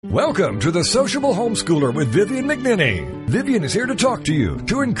Welcome to The Sociable Homeschooler with Vivian McNinney. Vivian is here to talk to you,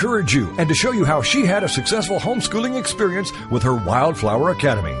 to encourage you, and to show you how she had a successful homeschooling experience with her Wildflower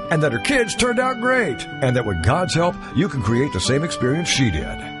Academy, and that her kids turned out great, and that with God's help, you can create the same experience she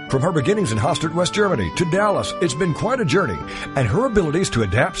did. From her beginnings in Hastert, West Germany, to Dallas, it's been quite a journey, and her abilities to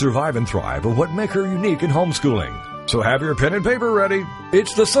adapt, survive, and thrive are what make her unique in homeschooling. So have your pen and paper ready.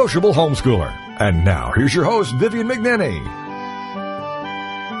 It's The Sociable Homeschooler. And now, here's your host, Vivian McNinney.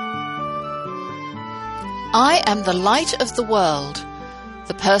 I am the light of the world.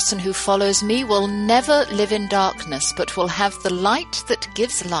 The person who follows me will never live in darkness, but will have the light that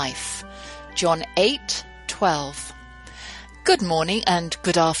gives life. John 8:12. Good morning and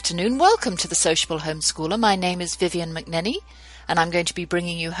good afternoon. Welcome to The Sociable Homeschooler. My name is Vivian McNinney, and I'm going to be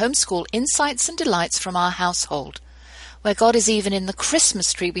bringing you homeschool insights and delights from our household. Where God is even in the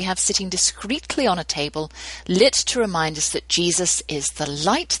Christmas tree we have sitting discreetly on a table, lit to remind us that Jesus is the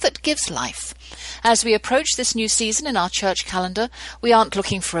light that gives life. As we approach this new season in our church calendar, we aren't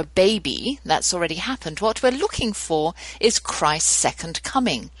looking for a baby. That's already happened. What we're looking for is Christ's second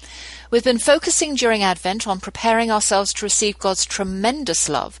coming. We've been focusing during Advent on preparing ourselves to receive God's tremendous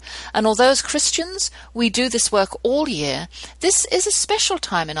love. And although as Christians we do this work all year, this is a special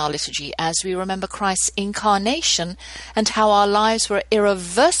time in our liturgy as we remember Christ's incarnation and how our lives were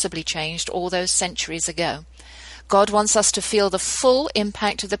irreversibly changed all those centuries ago. God wants us to feel the full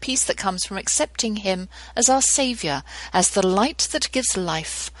impact of the peace that comes from accepting Him as our Saviour, as the light that gives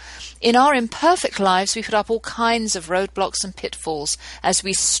life. In our imperfect lives, we put up all kinds of roadblocks and pitfalls as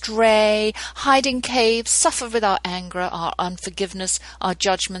we stray, hide in caves, suffer with our anger, our unforgiveness, our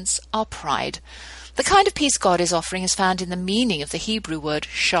judgments, our pride. The kind of peace God is offering is found in the meaning of the Hebrew word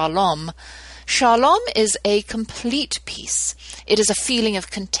shalom. Shalom is a complete peace. It is a feeling of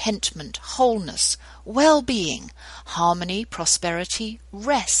contentment, wholeness, well-being, harmony, prosperity,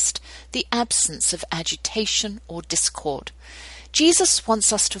 rest, the absence of agitation or discord. Jesus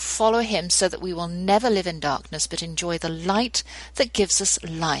wants us to follow Him so that we will never live in darkness but enjoy the light that gives us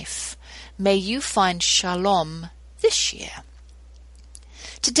life. May you find shalom this year.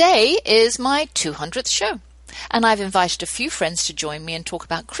 Today is my 200th show, and I've invited a few friends to join me and talk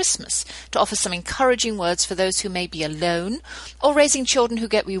about Christmas, to offer some encouraging words for those who may be alone or raising children who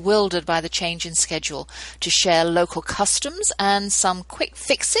get bewildered by the change in schedule, to share local customs and some quick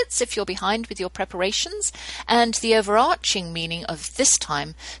fix-its if you're behind with your preparations, and the overarching meaning of this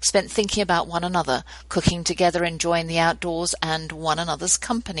time spent thinking about one another, cooking together, enjoying the outdoors and one another's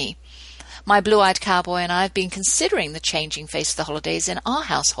company. My blue-eyed cowboy and I have been considering the changing face of the holidays in our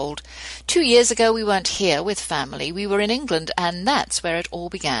household. 2 years ago we weren't here with family. We were in England, and that's where it all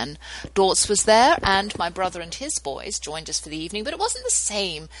began. Dortz was there, and my brother and his boys joined us for the evening, but it wasn't the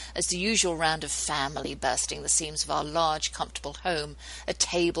same as the usual round of family bursting the seams of our large, comfortable home, a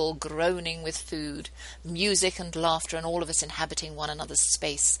table groaning with food, music and laughter, and all of us inhabiting one another's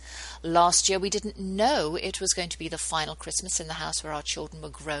space. Last year we didn't know it was going to be the final Christmas in the house where our children were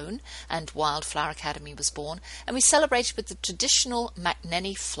grown and Wildflower Academy was born, and we celebrated with the traditional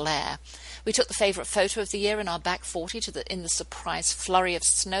McNinney flair. We took the favourite photo of the year in our back 40 in the surprise flurry of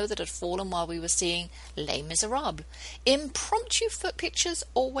snow that had fallen while we were seeing Les Miserables. Impromptu foot pictures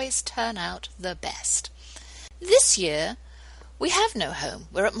always turn out the best. This year we have no home.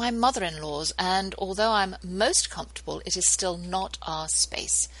 We're at my mother-in-law's, and although I'm most comfortable, it is still not our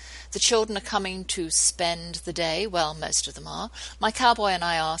space. The children are coming to spend the day. Well, most of them are. My cowboy and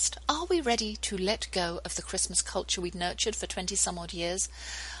I asked, are we ready to let go of the Christmas culture we'd nurtured for 20-some-odd years?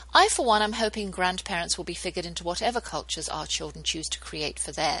 I, for one, am hoping grandparents will be figured into whatever cultures our children choose to create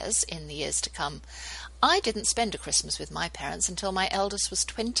for theirs in the years to come. I didn't spend a Christmas with my parents until my eldest was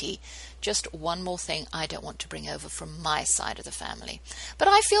 20. Just one more thing I don't want to bring over from my side of the family. But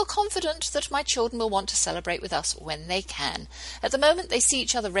I feel confident that my children will want to celebrate with us when they can. At the moment, they see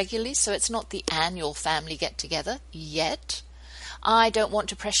each other regularly, so it's not the annual family get-together yet. I don't want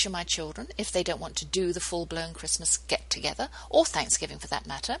to pressure my children if they don't want to do the full-blown Christmas get-together, or Thanksgiving for that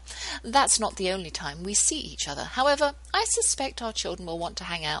matter. That's not the only time we see each other. However, I suspect our children will want to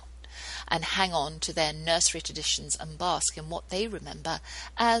hang out and hang on to their nursery traditions and bask in what they remember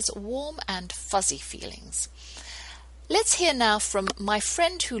as warm and fuzzy feelings. Let's hear now from my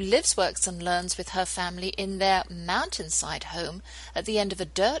friend who lives, works and learns with her family in their mountainside home at the end of a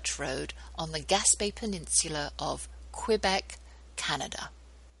dirt road on the Gaspe Peninsula of Quebec, Canada.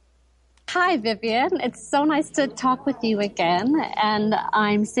 Hi, Vivian. It's so nice to talk with you again. And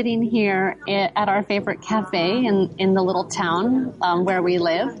I'm sitting here at our favorite cafe in the little town where we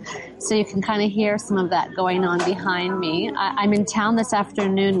live. So you can kind of hear some of that going on behind me. I'm in town this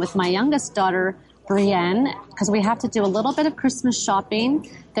afternoon with my youngest daughter, Brienne, because we have to do a little bit of Christmas shopping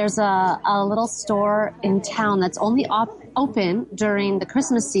there's a little store in town that's only open during the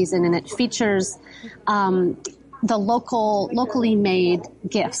Christmas season, and it features the locally made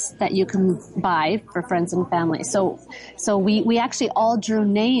gifts that you can buy for friends and family. So we actually all drew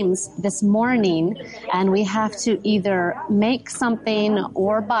names this morning, and we have to either make something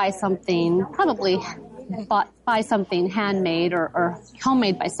or buy something, probably buy something handmade or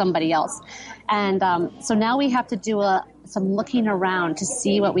homemade by somebody else. And so now we have to do some looking around to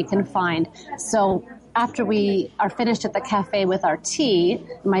see what we can find. So after we are finished at the cafe with our tea,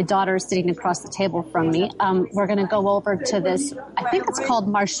 my daughter is sitting across the table from me. We're going to go over to this, I think it's called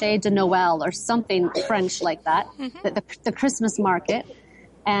Marché de Noël or something French like that, the Christmas market,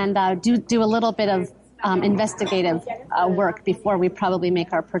 and do a little bit of investigative work before we probably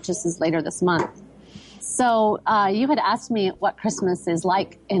make our purchases later this month. So you had asked me what Christmas is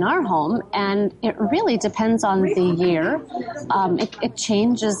like in our home, and it really depends on the year. It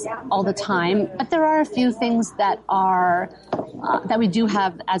changes all the time, but there are a few things that we do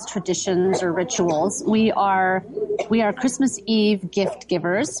have as traditions or rituals. We are Christmas Eve gift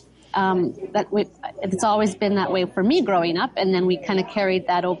givers. It's always been that way for me growing up, and then we kind of carried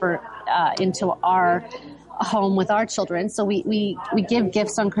that over into our home with our children. So we give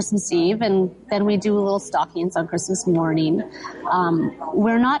gifts on Christmas Eve, and then we do little stockings on Christmas morning.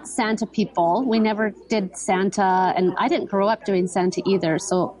 We're not Santa people. We never did Santa, and I didn't grow up doing Santa either.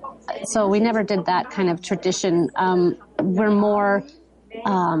 So we never did that kind of tradition. We're more,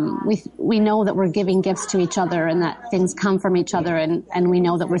 we know that we're giving gifts to each other and that things come from each other, and we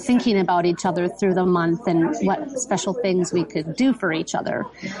know that we're thinking about each other through the month and what special things we could do for each other.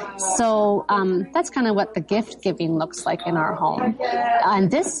 So that's kind of what the gift giving looks like in our home.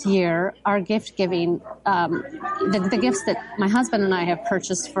 And this year, our gift giving, the gifts that my husband and I have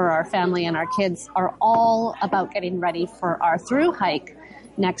purchased for our family and our kids are all about getting ready for our through hike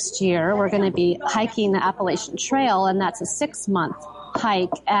next year. We're going to be hiking the Appalachian Trail, and that's a 6-month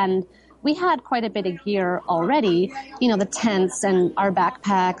hike, and we had quite a bit of gear already, the tents and our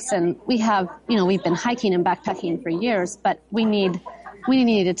backpacks, and we've been hiking and backpacking for years, but we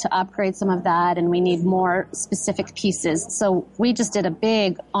needed to upgrade some of that, and we need more specific pieces. So we just did a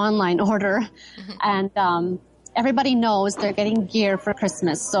big online order, and everybody knows they're getting gear for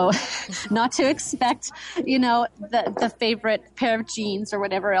Christmas, so not to expect, the favorite pair of jeans or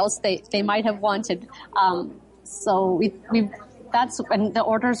whatever else they might have wanted. So that's when the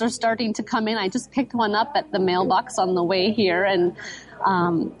orders are starting to come in. I just picked one up at the mailbox on the way here, and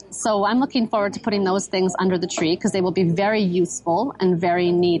so I'm looking forward to putting those things under the tree because they will be very useful and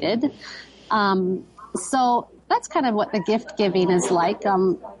very needed. So that's kind of what the gift giving is like.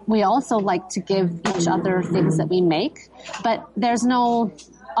 We also like to give each other things that we make, but there's no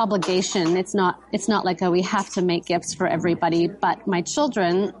obligation. It's not like we have to make gifts for everybody, but my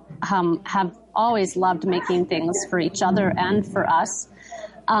children have always loved making things for each other and for us.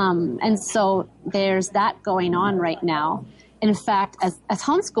 And so there's that going on right now. In fact, as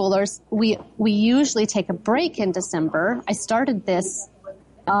homeschoolers, we usually take a break in December. I started this,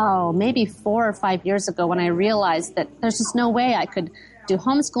 maybe 4 or 5 years ago when I realized that there's just no way I could do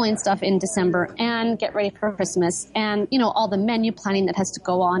homeschooling stuff in December and get ready for Christmas and, all the menu planning that has to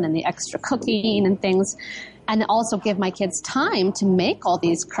go on and the extra cooking and things. And also give my kids time to make all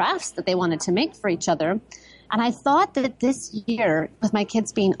these crafts that they wanted to make for each other. And I thought that this year, with my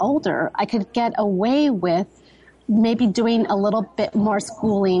kids being older, I could get away with maybe doing a little bit more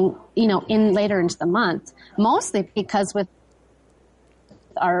schooling, in later into the month, mostly because with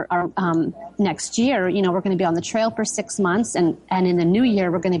our next year, we're going to be on the trail for 6 months, and in the new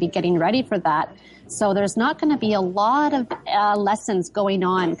year, we're going to be getting ready for that. So there's not going to be a lot of lessons going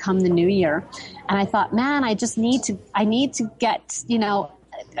on come the new year. And I thought, man, I need to get,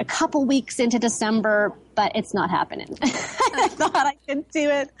 a couple weeks into December, but it's not happening. I thought I could do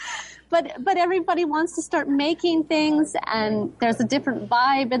it. But everybody wants to start making things, and there's a different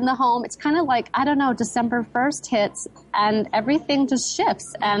vibe in the home. It's kind of like, I don't know, December 1st hits and everything just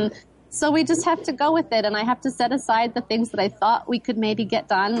shifts. And so we just have to go with it. And I have to set aside the things that I thought we could maybe get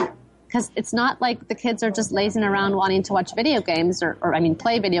done, because it's not like the kids are just lazing around wanting to watch video games or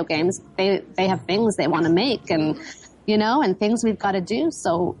play video games. They have things they want to make and things we've got to do.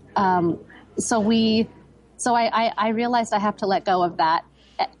 So I realized I have to let go of that.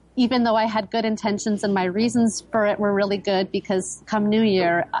 Even though I had good intentions and my reasons for it were really good, because come New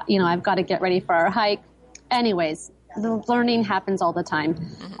Year, I've got to get ready for our hike. Anyways, the learning happens all the time.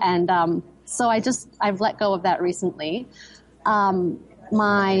 And so I've let go of that recently.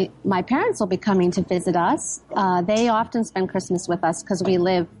 My parents will be coming to visit us. They often spend Christmas with us because we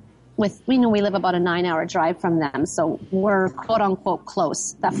live we live about a 9-hour drive from them, so we're quote unquote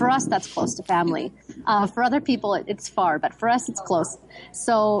close. That for us, that's close to family. For other people, it's far, but for us, it's close.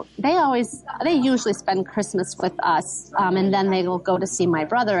 So they usually spend Christmas with us, and then they will go to see my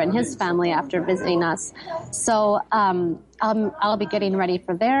brother and his family after visiting us. So I'll be getting ready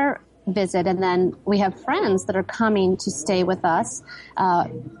for their visit, and then we have friends that are coming to stay with us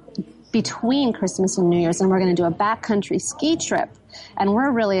between Christmas and New Year's, and we're going to do a backcountry ski trip. And we're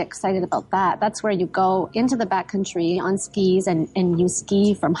really excited about that. That's where you go into the backcountry on skis and you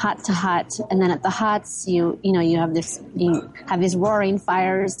ski from hut to hut. And then at the huts, you have these roaring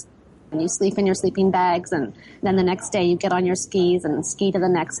fires, and you sleep in your sleeping bags. And then the next day you get on your skis and ski to the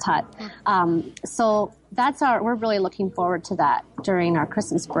next hut. So we're really looking forward to that during our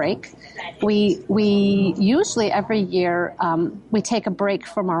Christmas break. We usually every year, we take a break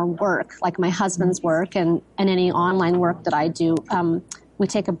from our work, like my husband's work and any online work that I do. We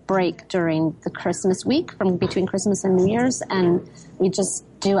take a break during the Christmas week from between Christmas and New Year's, and we just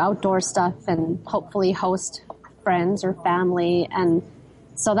do outdoor stuff and hopefully host friends or family. And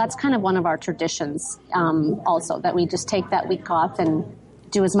so that's kind of one of our traditions, also, that we just take that week off and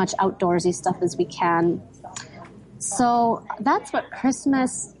do as much outdoorsy stuff as we can. So that's what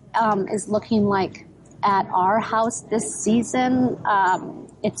Christmas is looking like at our house this season.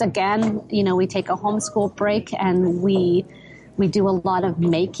 It's again, we take a homeschool break and we do a lot of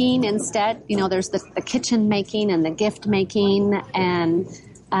making instead. There's the kitchen making and the gift making and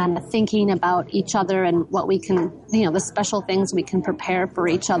thinking about each other and what we can, the special things we can prepare for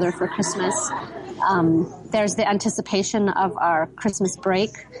each other for Christmas. There's the anticipation of our Christmas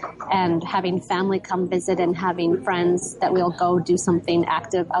break and having family come visit and having friends that we'll go do something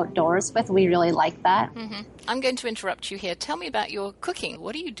active outdoors with. We really like that. Mm-hmm. I'm going to interrupt you here. Tell me about your cooking.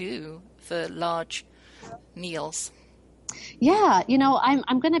 What do you do for large meals? Yeah,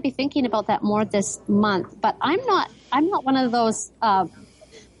 I'm going to be thinking about that more this month, but I'm not one of those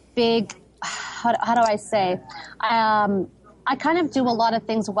big, how do I say, I kind of do a lot of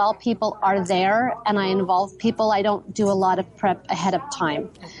things while people are there and I involve people. I don't do a lot of prep ahead of time.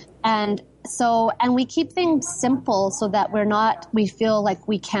 And we keep things simple so that we feel like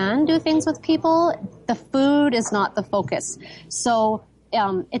we can do things with people. The food is not the focus. So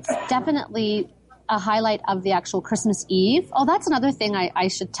it's definitely a highlight of the actual Christmas Eve. Oh, that's another thing I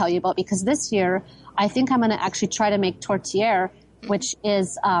should tell you about, because this year I think I'm going to actually try to make tourtière, which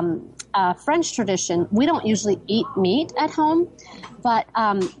is a French tradition. We don't usually eat meat at home, but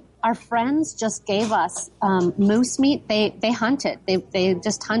our friends just gave us moose meat. They hunted. They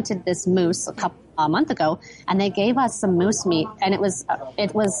just hunted this moose a month ago, and they gave us some moose meat. And it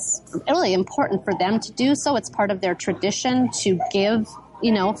was really important for them to do so. It's part of their tradition to give,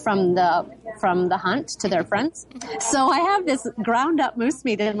 from the hunt to their friends. So I have this ground up moose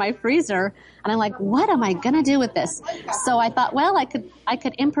meat in my freezer, and I'm like, what am I going to do with this? So I thought, well, I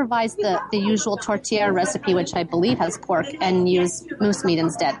could improvise the usual tortilla recipe, which I believe has pork, and use moose meat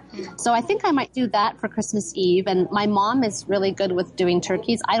instead. So I think I might do that for Christmas Eve. And my mom is really good with doing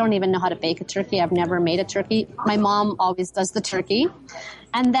turkeys. I don't even know how to bake a turkey. I've never made a turkey. My mom always does the turkey.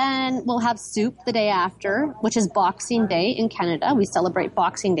 And then we'll have soup the day after, which is Boxing Day in Canada. We celebrate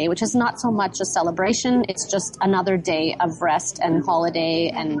Boxing Day, which is not so much a celebration. It's just another day of rest and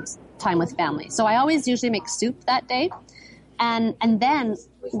holiday and time with family. So I always usually make soup that day. And then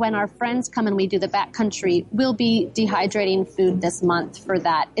when our friends come and we do the backcountry, we'll be dehydrating food this month for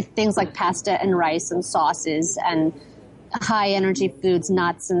that. Things like pasta and rice and sauces and high energy foods,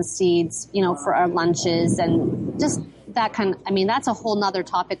 nuts and seeds, for our lunches, and just that that's a whole nother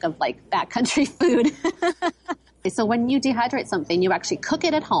topic of like backcountry food. So when you dehydrate something, you actually cook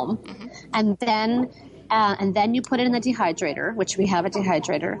it at home, and then you put it in the dehydrator, which we have a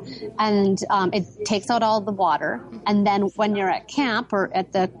dehydrator, and it takes out all the water. And then when you're at camp or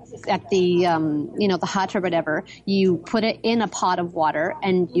at the the hut or whatever, you put it in a pot of water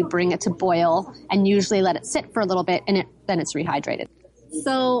and you bring it to boil, and usually let it sit for a little bit, and then it's rehydrated.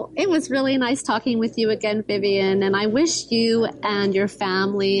 So it was really nice talking with you again, Vivian, and I wish you and your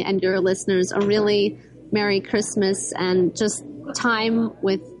family and your listeners a really Merry Christmas and just time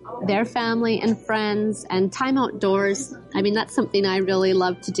with their family and friends and time outdoors. That's something I really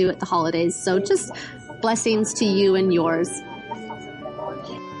love to do at the holidays. So just blessings to you and yours.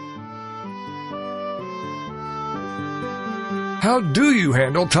 How do you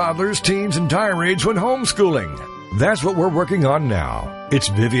handle toddlers, teens, and tirades when homeschooling? That's what we're working on now. It's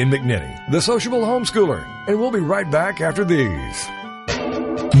Vivian McNinney, the sociable homeschooler, and we'll be right back after these.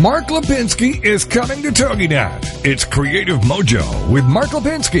 Mark Lipinski is coming to TogiNet. It's Creative Mojo with Mark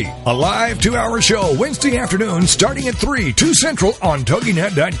Lipinski, a live 2-hour show Wednesday afternoon starting at 3, 2 Central on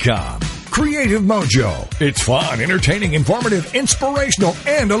TogiNet.com. Creative Mojo. It's fun, entertaining, informative, inspirational,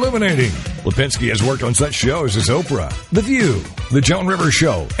 and illuminating. Lipinski has worked on such shows as Oprah, The View, The Joan Rivers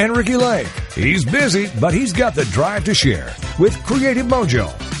Show, and Ricky Lake. He's busy, but he's got the drive to share with Creative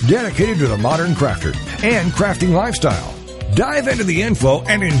Mojo, dedicated to the modern crafter and crafting lifestyle. Dive into the info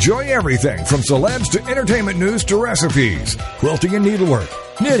and enjoy everything from celebs to entertainment news to recipes, quilting and needlework,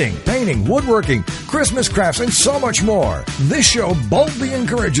 knitting, painting, woodworking, Christmas crafts, and so much more. This show boldly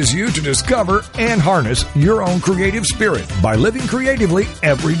encourages you to discover and harness your own creative spirit by living creatively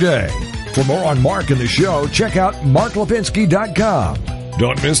every day. For more on Mark and the show, check out marklipinski.com.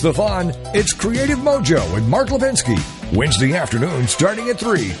 Don't miss the fun. It's Creative Mojo with Mark Lipinski, Wednesday afternoon starting at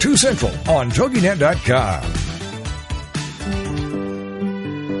 3, 2 Central on TogiNet.com.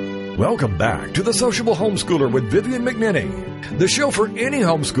 Welcome back to The Sociable Homeschooler with Vivian McNinney, the show for any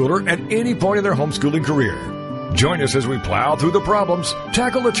homeschooler at any point in their homeschooling career. Join us as we plow through the problems,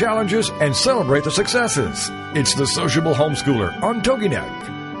 tackle the challenges, and celebrate the successes. It's The Sociable Homeschooler on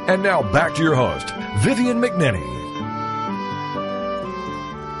TogiNet. And now back to your host, Vivian McNinney.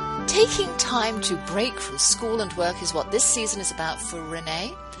 Taking time to break from school and work is what this season is about for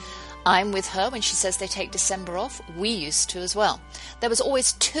Renee. I'm with her when she says they take December off. We used to as well. There was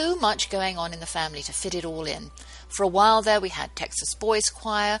always too much going on in the family to fit it all in. For a while there we had Texas Boys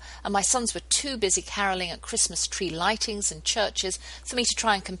Choir, and my sons were too busy caroling at Christmas tree lightings and churches for me to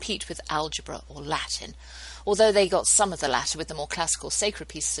try and compete with algebra or Latin, although they got some of the latter with the more classical sacred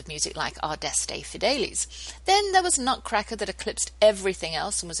pieces of music like Ardeste Fidelis. Then there was Nutcracker that eclipsed everything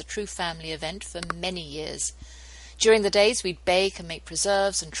else and was a true family event for many years. During the days, we'd bake and make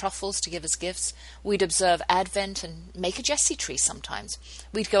preserves and truffles to give as gifts. We'd observe Advent and make a Jessie tree sometimes.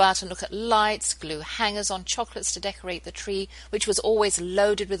 We'd go out and look at lights, glue hangers on chocolates to decorate the tree, which was always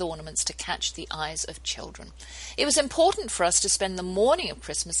loaded with ornaments to catch the eyes of children. It was important for us to spend the morning of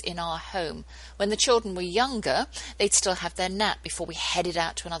Christmas in our home. When the children were younger, they'd still have their nap before we headed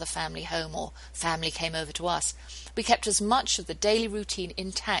out to another family home or family came over to us. We kept as much of the daily routine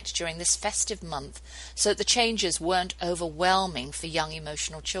intact during this festive month so that the changes weren't overwhelming for young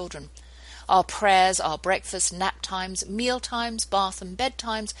emotional children. Our prayers, our breakfast, nap times, meal times, bath and bed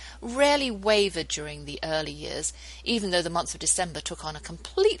times rarely wavered during the early years, even though the month of December took on a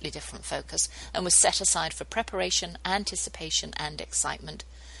completely different focus and was set aside for preparation, anticipation and excitement.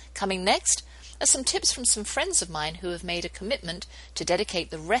 Coming next are some tips from some friends of mine who have made a commitment to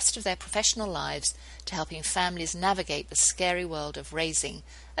dedicate the rest of their professional lives to helping families navigate the scary world of raising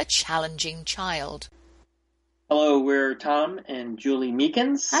a challenging child. Hello, we're Tom and Julie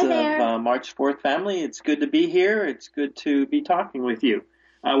Meekins of March 4th family. It's good to be here. It's good to be talking with you.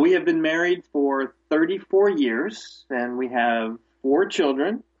 We have been married for 34 years, and we have 4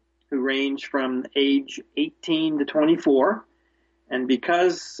 children who range from age 18 to 24. And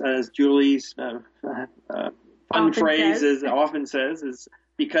because, as Julie's fun phrase often says, is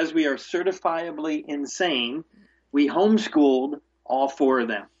because we are certifiably insane, we homeschooled all 4 of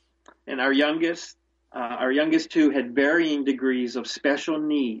them. And our youngest 2 had varying degrees of special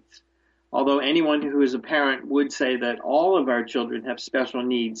needs, although anyone who is a parent would say that all of our children have special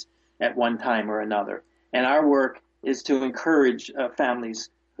needs at one time or another. And our work is to encourage families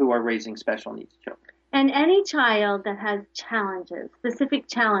who are raising special needs children. And any child that has challenges, specific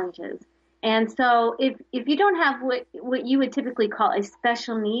challenges. And so if you don't have what you would typically call a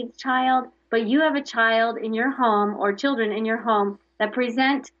special needs child, but you have a child in your home or children in your home that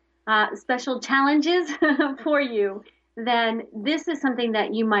present special challenges for you, then this is something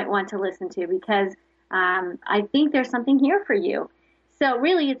that you might want to listen to because I think there's something here for you. So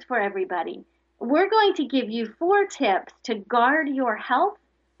really it's for everybody. We're going to give you 4 tips to guard your health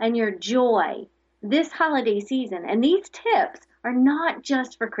and your joy this holiday season. And these tips are not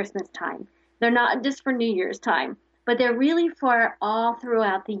just for Christmas time. They're not just for New Year's time, but they're really for all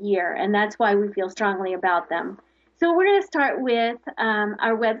throughout the year. And that's why we feel strongly about them. So we're going to start with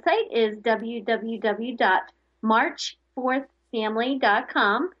our website is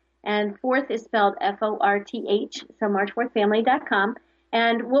www.march4thfamily.com. And 4th is spelled F-O-R-T-H, so march4thfamily.com.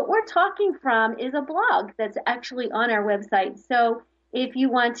 And what we're talking from is a blog that's actually on our website. So if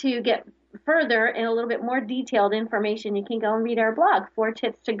you want to get further and a little bit more detailed information, you can go and read our blog, 4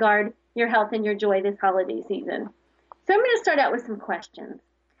 tips to guard your health and your joy this holiday season. So I'm going to start out with some questions.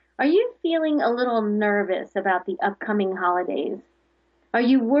 Are you feeling a little nervous about the upcoming holidays? Are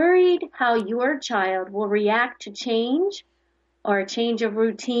you worried how your child will react to change or a change of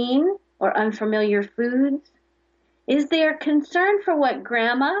routine or unfamiliar foods? Is there concern for what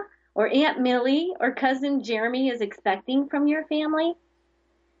Grandma or Aunt Millie or Cousin Jeremy is expecting from your family?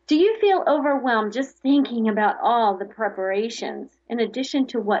 Do you feel overwhelmed just thinking about all the preparations in addition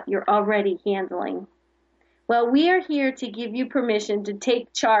to what you're already handling? Well, we are here to give you permission to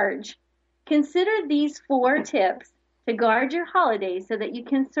take charge. Consider these 4 tips to guard your holidays so that you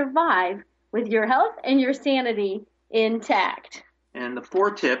can survive with your health and your sanity intact. And the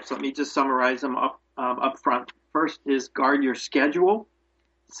 4 tips, let me just summarize them up front. First is guard your schedule.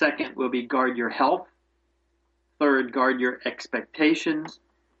 Second will be guard your health. Third, guard your expectations.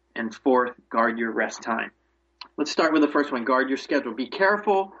 And fourth, guard your rest time. Let's start with the first one, guard your schedule. Be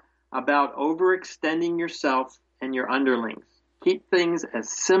careful about overextending yourself and your underlings. Keep things as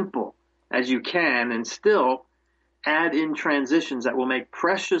simple as you can and still add in transitions that will make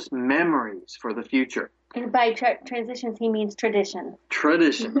precious memories for the future. And by transitions, he means tradition.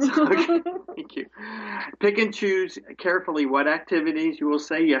 Traditions. Okay. Thank you. Pick and choose carefully what activities you will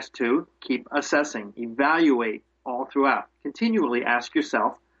say yes to. Keep assessing. Evaluate all throughout. Continually ask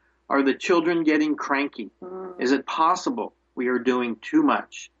yourself, are the children getting cranky? Is it possible we are doing too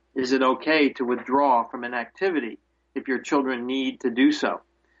much? Is it okay to withdraw from an activity if your children need to do so?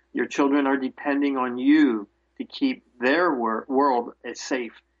 Your children are depending on you to keep their world as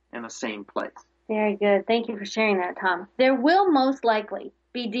safe and a sane place. Very good. Thank you for sharing that, Tom. There will most likely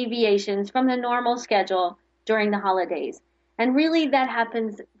be deviations from the normal schedule during the holidays. And really that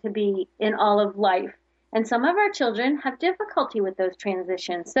happens to be in all of life. And some of our children have difficulty with those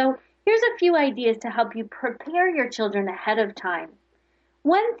transitions. So here's a few ideas to help you prepare your children ahead of time.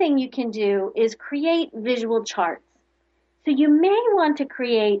 One thing you can do is create visual charts. So you may want to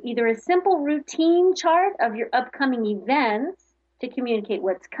create either a simple routine chart of your upcoming events to communicate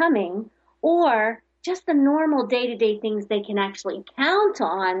what's coming, or just the normal day-to-day things they can actually count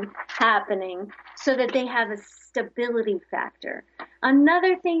on happening so that they have a stability factor.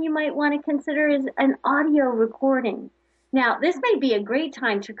 Another thing you might want to consider is an audio recording. Now, this may be a great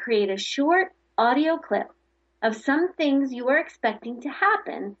time to create a short audio clip of some things you are expecting to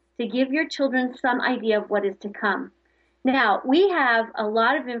happen to give your children some idea of what is to come. Now, we have a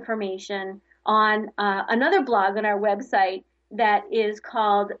lot of information on another blog on our website that is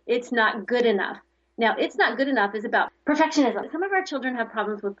called It's Not Good Enough. Now, It's Not Good Enough is about perfectionism. Some of our children have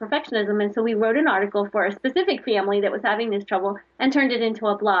problems with perfectionism, and so we wrote an article for a specific family that was having this trouble and turned it into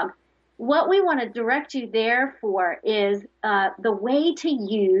a blog. What we want to direct you there for is the way to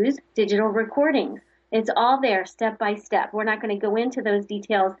use digital recordings. It's all there step by step. We're not going to go into those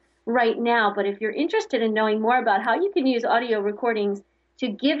details right now, but if you're interested in knowing more about how you can use audio recordings to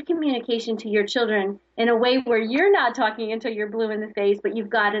give communication to your children in a way where you're not talking until you're blue in the face, but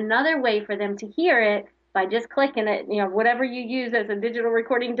you've got another way for them to hear it by just clicking it, whatever you use as a digital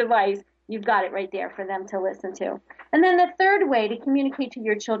recording device, you've got it right there for them to listen to. And then the third way to communicate to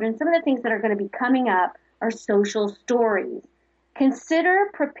your children, some of the things that are going to be coming up are social stories. Consider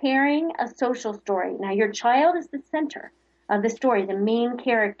preparing a social story. Now, your child is the center of the story, the main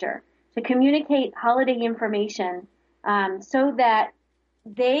character, to communicate holiday information so that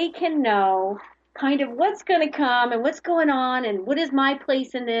they can know kind of what's going to come and what's going on and what is my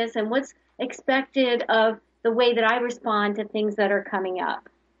place in this and what's expected of the way that I respond to things that are coming up.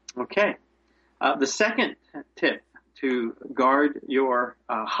 Okay. The second tip to guard your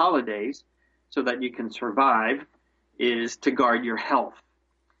holidays so that you can survive is to guard your health.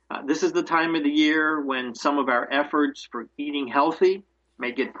 This is the time of the year when some of our efforts for eating healthy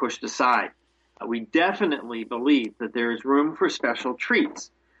may get pushed aside. We definitely believe that there is room for special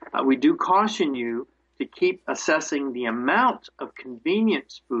treats. We do caution you to keep assessing the amount of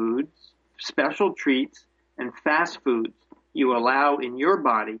convenience foods, special treats, and fast foods you allow in your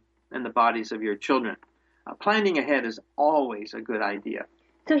body and the bodies of your children. Planning ahead is always a good idea.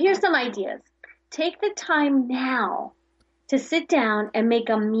 So here's some ideas. Take the time now to sit down and make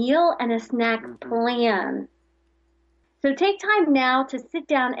a meal and a snack plan. So take time now to sit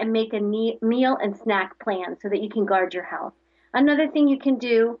down and make a meal and snack plan so that you can guard your health. Another thing you can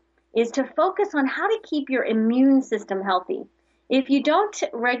do is to focus on how to keep your immune system healthy. If you don't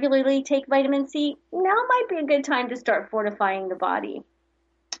regularly take vitamin C, now might be a good time to start fortifying the body.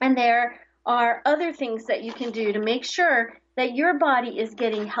 And there are other things that you can do to make sure that your body is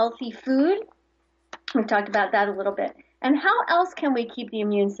getting healthy food. We've talked about that a little bit. And how else can we keep the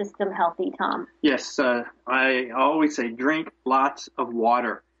immune system healthy, Tom? Yes, I always say drink lots of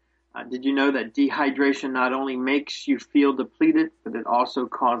water. Did you know that dehydration not only makes you feel depleted, but it also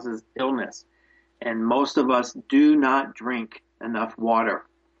causes illness? And most of us do not drink enough water.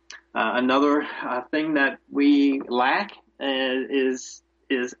 Another thing that we lack is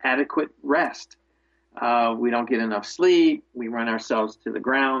adequate rest. we don't get enough sleep, we run ourselves to the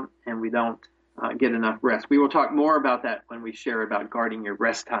ground, and we don't get enough rest. We will talk more about that when we share about guarding your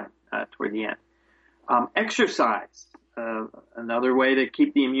rest time toward the end. Exercise. Another way to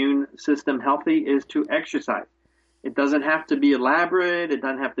keep the immune system healthy is to exercise. It doesn't have to be elaborate. It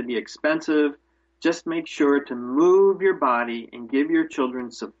doesn't have to be expensive. Just make sure to move your body and give your children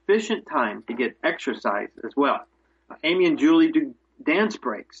sufficient time to get exercise as well. Amy and Julie do dance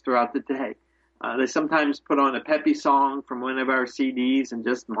breaks throughout the day. They sometimes put on a peppy song from one of our CDs and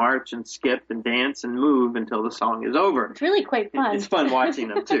just march and skip and dance and move until the song is over. It's really quite fun. It's fun watching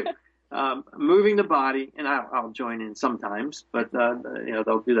them too. Moving the body, and I'll join in sometimes, but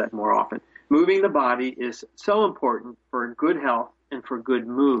they'll do that more often. Moving the body is so important for good health and for good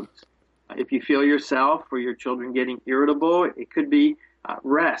moods. If you feel yourself or your children getting irritable, it could be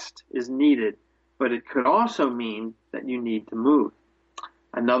rest is needed, but it could also mean that you need to move.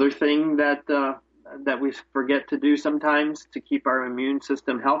 Another thing that we forget to do sometimes to keep our immune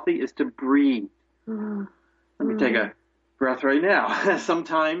system healthy is to breathe. Mm-hmm. Let me take a breath right now.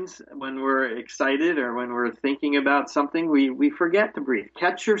 Sometimes when we're excited or when we're thinking about something, we forget to breathe.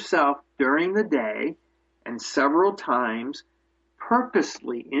 Catch yourself during the day and several times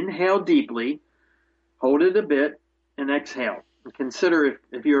purposely inhale deeply, hold it a bit, and exhale. And consider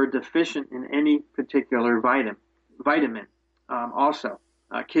if you're deficient in any particular vitamin. Also,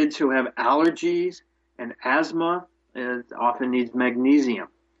 kids who have allergies and asthma often needs magnesium.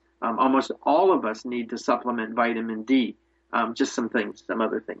 Almost all of us need to supplement vitamin D. Just some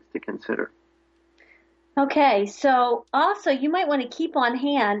other things to consider. Okay, so also you might want to keep on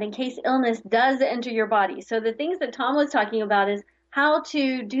hand in case illness does enter your body. So the things that Tom was talking about is how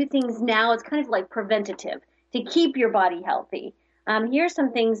to do things now. It's kind of like preventative to keep your body healthy. Here's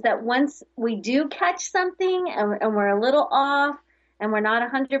some things that once we do catch something and we're a little off and we're not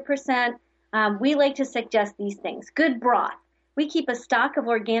 100%, we like to suggest these things. Good broth. We keep a stock of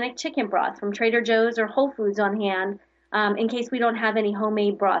organic chicken broth from Trader Joe's or Whole Foods on hand in case we don't have any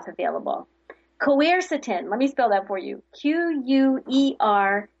homemade broth available. Quercetin, let me spell that for you. Quercitin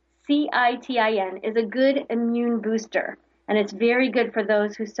is a good immune booster, and it's very good for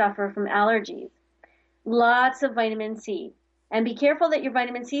those who suffer from allergies. Lots of vitamin C. And be careful that your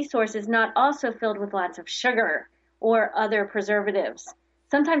vitamin C source is not also filled with lots of sugar or other preservatives.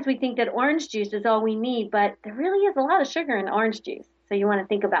 Sometimes we think that orange juice is all we need, but there really is a lot of sugar in orange juice, so you want to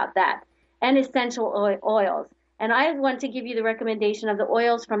think about that. And essential oils. And I want to give you the recommendation of the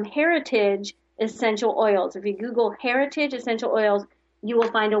oils from Heritage Essential Oils. If you Google Heritage Essential Oils, you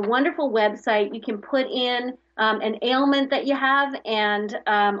will find a wonderful website. You can put in an ailment that you have and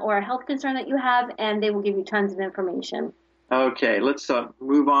or a health concern that you have, and they will give you tons of information. Okay, let's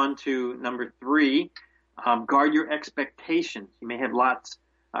move on to number 3. Guard your expectations. You may have lots.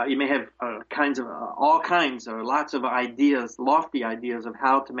 You may have all kinds or lots of ideas, lofty ideas of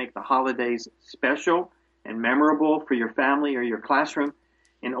how to make the holidays special and memorable for your family or your classroom.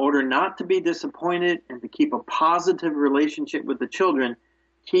 In order not to be disappointed and to keep a positive relationship with the children,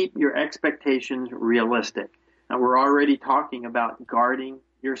 keep your expectations realistic. Now, we're already talking about guarding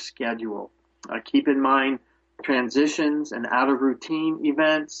your schedule. Keep in mind transitions and out-of-routine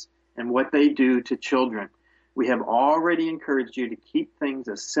events and what they do to children. We have already encouraged you to keep things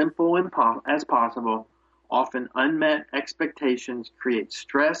as simple as possible. Often unmet expectations create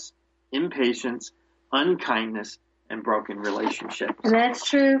stress, impatience, unkindness, and broken relationships. And that's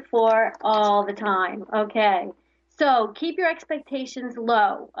true for all the time. Okay. So keep your expectations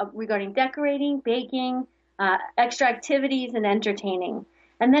low regarding decorating, baking, extra activities, and entertaining.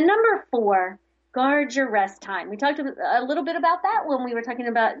 And then number 4, guard your rest time. We talked a little bit about that when we were talking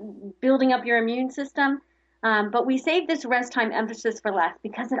about building up your immune system. But we save this rest time emphasis for last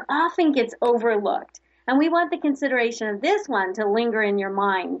because it often gets overlooked. And we want the consideration of this one to linger in your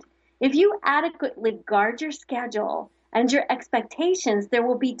mind. If you adequately guard your schedule and your expectations, there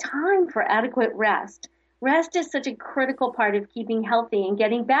will be time for adequate rest. Rest is such a critical part of keeping healthy and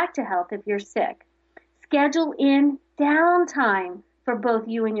getting back to health if you're sick. Schedule in downtime for both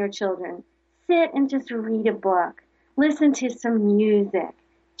you and your children. Sit and just read a book. Listen to some music.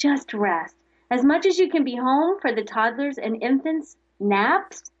 Just rest. As much as you can be home for the toddlers and infants'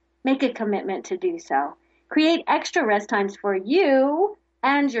 naps, make a commitment to do so. Create extra rest times for you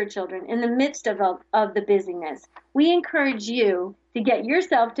and your children in the midst of the busyness. We encourage you to get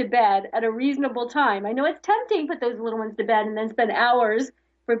yourself to bed at a reasonable time. I know it's tempting to put those little ones to bed and then spend hours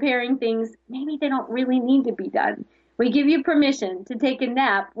preparing things maybe they don't really need to be done. We give you permission to take a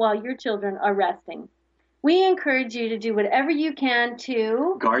nap while your children are resting. We encourage you to do whatever you can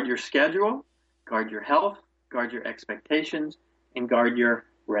to guard your schedule, guard your health, guard your expectations, and guard your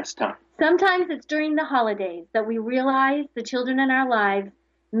rest time. Sometimes it's during the holidays that we realize the children in our lives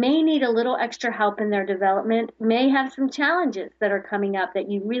may need a little extra help in their development, may have some challenges that are coming up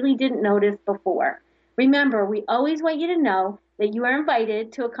that you really didn't notice before. Remember, we always want you to know that you are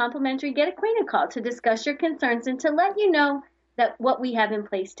invited to a complimentary Get Acquainted call to discuss your concerns and to let you know that what we have in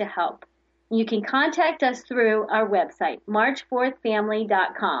place to help. You can contact us through our website,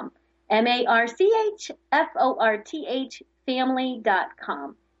 marchforthfamily.com, MARCHFORTH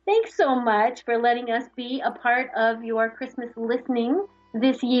family.com. Thanks so much for letting us be a part of your Christmas listening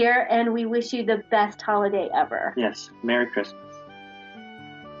this year, and we wish you the best holiday ever. Yes, Merry Christmas.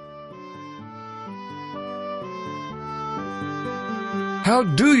 How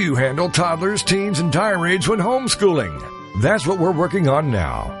do you handle toddlers, teens, and tirades when homeschooling? That's what we're working on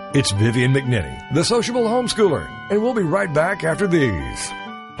now. It's Vivian McNinney, the sociable homeschooler, and we'll be right back after these.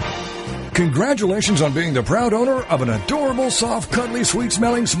 Congratulations on being the proud owner of an adorable, soft, cuddly,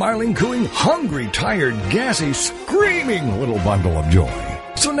 sweet-smelling, smiling, cooing, hungry, tired, gassy, screaming little bundle of joy.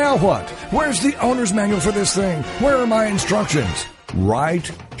 So now what? Where's the owner's manual for this thing? Where are my instructions? Right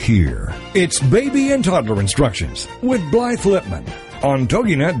here. It's Baby and Toddler Instructions with Blythe Lipman on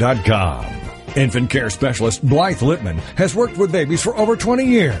TogiNet.com. Infant care specialist Blythe Lipman has worked with babies for over 20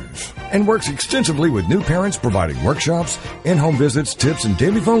 years and works extensively with new parents, providing workshops, in-home visits, tips, and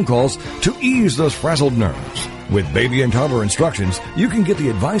daily phone calls to ease those frazzled nerves. With Baby and Toddler Instructions, you can get the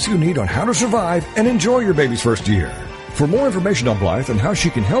advice you need on how to survive and enjoy your baby's first year. For more information on Blythe and how she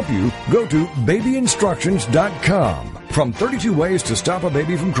can help you, go to babyinstructions.com. From 32 ways to stop a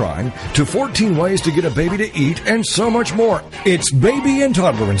baby from crying to 14 ways to get a baby to eat and so much more. It's Baby and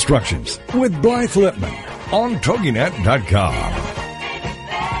Toddler Instructions with Blythe Lipman on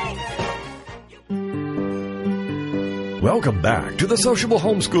TogiNet.com. Welcome back to The Sociable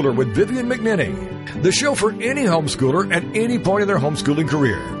Homeschooler with Vivian McNinney, the show for any homeschooler at any point in their homeschooling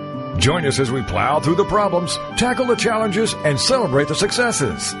career. Join us as we plow through the problems, tackle the challenges, and celebrate the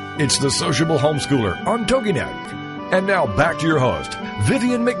successes. It's The Sociable Homeschooler on TogiNet. And now back to your host,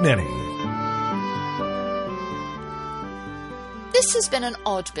 Vivian McNinney. This has been an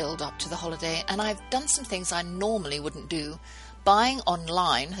odd build-up to the holiday, and I've done some things I normally wouldn't do. Buying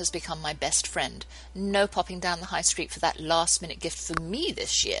online has become my best friend. No popping down the high street for that last-minute gift for me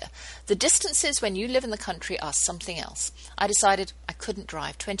this year. The distances when you live in the country are something else. I decided I couldn't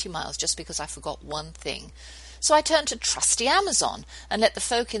drive 20 miles just because I forgot one thing. So I turned to trusty Amazon and let the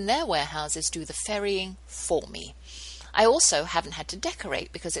folk in their warehouses do the ferrying for me. I also haven't had to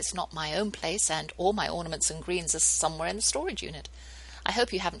decorate because it's not my own place and all my ornaments and greens are somewhere in the storage unit. I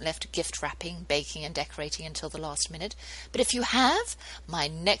hope you haven't left gift wrapping, baking and decorating until the last minute. But if you have, my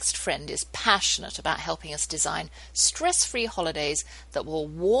next friend is passionate about helping us design stress-free holidays that will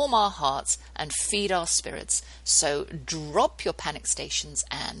warm our hearts and feed our spirits. So drop your panic stations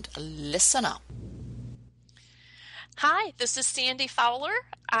and listen up. Hi, this is Sandy Fowler.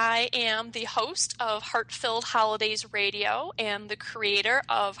 I am the host of Heartfilled Holidays Radio and the creator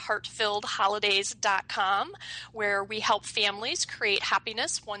of HeartfilledHolidays.com, where we help families create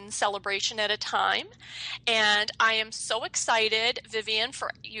happiness one celebration at a time. And I am so excited, Vivian,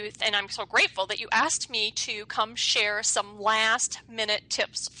 for you, and I'm so grateful that you asked me to come share some last-minute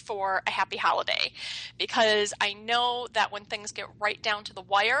tips for a happy holiday, because I know that when things get right down to the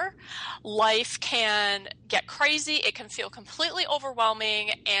wire, life can get crazy. It can feel completely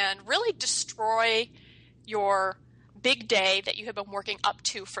overwhelming and really destroy your big day that you have been working up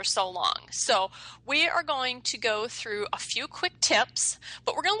to for so long. So we are going to go through a few quick tips,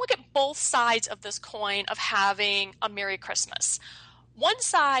 but we're going to look at both sides of this coin of having a Merry Christmas. One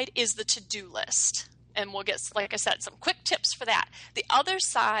side is the to-do list, and we'll get, like I said, some quick tips for that. The other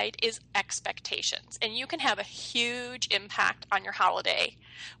side is expectations, and you can have a huge impact on your holiday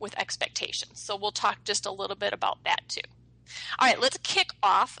with expectations. So we'll talk just a little bit about that too. All right, let's kick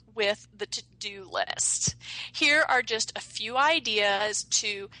off with the to-do list. Here are just a few ideas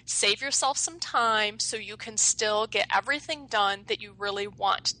to save yourself some time so you can still get everything done that you really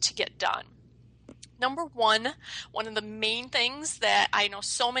want to get done. Number one of the main things that I know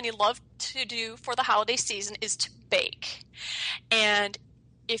so many love to do for the holiday season is to bake. And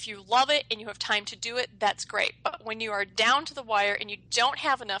if you love it and you have time to do it, that's great. But when you are down to the wire and you don't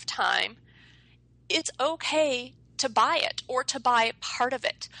have enough time, it's okay to buy it or to buy part of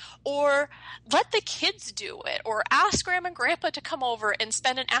it, or let the kids do it, or ask Grandma and Grandpa to come over and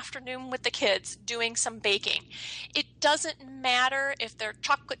spend an afternoon with the kids doing some baking. It doesn't matter if they're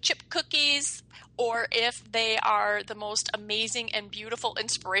chocolate chip cookies or if they are the most amazing and beautiful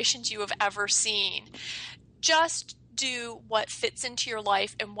inspirations you have ever seen. Just do what fits into your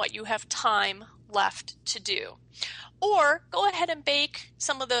life and what you have time left to do. Or go ahead and bake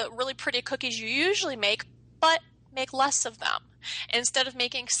some of the really pretty cookies you usually make, but make less of them. Instead of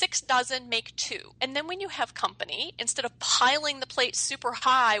making 6 dozen, make 2. And then when you have company, instead of piling the plate super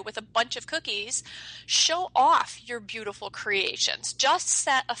high with a bunch of cookies, show off your beautiful creations. Just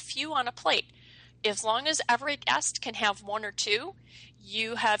set a few on a plate. As long as every guest can have 1 or 2,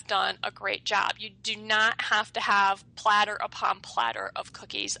 you have done a great job. You do not have to have platter upon platter of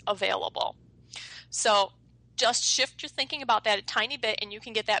cookies available. So just shift your thinking about that a tiny bit, and you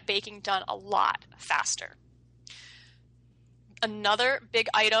can get that baking done a lot faster. Another big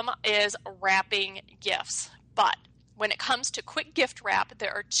item is wrapping gifts. But when it comes to quick gift wrap,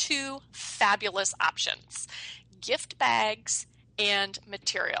 there are 2 fabulous options: gift bags and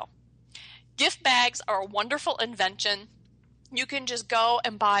material. Gift bags are a wonderful invention. You can just go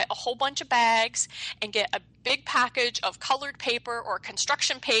and buy a whole bunch of bags and get a big package of colored paper or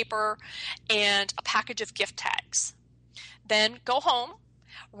construction paper and a package of gift tags. Then go home,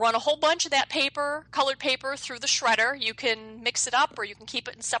 run a whole bunch of that paper, colored paper, through the shredder. You can mix it up or you can keep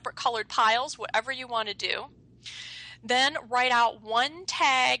it in separate colored piles, whatever you want to do. Then write out 1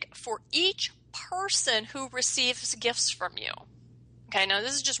 tag for each person who receives gifts from you. Okay, now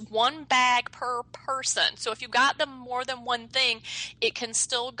this is just 1 bag per person. So if you got them more than one thing, it can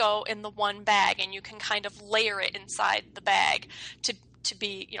still go in the 1 bag, and you can kind of layer it inside the bag to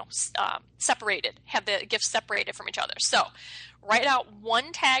be, separated, have the gifts separated from each other. So write out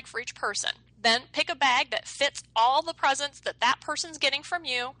 1 tag for each person. Then pick a bag that fits all the presents that person's getting from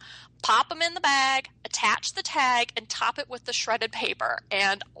you, pop them in the bag, attach the tag, and top it with the shredded paper.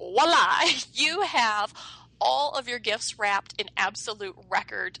 And voila, you have all of your gifts wrapped in absolute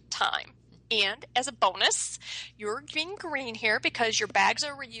record time. And as a bonus, you're being green here because your bags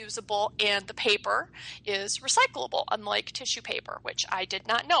are reusable and the paper is recyclable, unlike tissue paper, which I did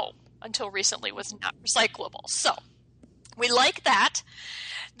not know until recently was not recyclable. So we like that.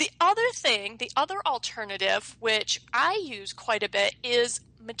 The other alternative, which I use quite a bit, is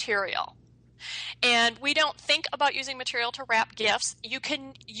material. And we don't think about using material to wrap gifts. You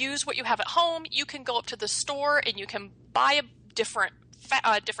can use what you have at home. You can go up to the store and you can buy different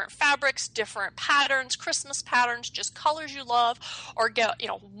fabrics, different patterns, Christmas patterns, just colors you love, or get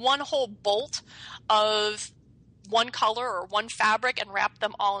 1 whole bolt of 1 color or 1 fabric and wrap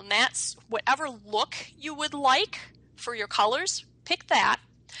them all in that. Whatever look you would like for your colors, pick that.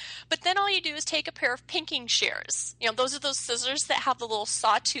 But then all you do is take a pair of pinking shears. Those are those scissors that have the little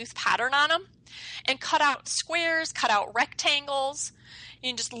sawtooth pattern on them, and cut out squares, cut out rectangles. You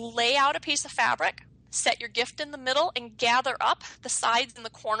can just lay out a piece of fabric, set your gift in the middle, and gather up the sides and the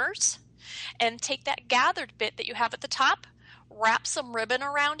corners. And take that gathered bit that you have at the top, wrap some ribbon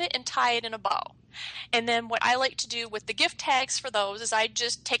around it, and tie it in a bow. And then what I like to do with the gift tags for those is I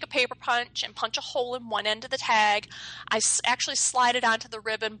just take a paper punch and punch a hole in one end of the tag. I actually slide it onto the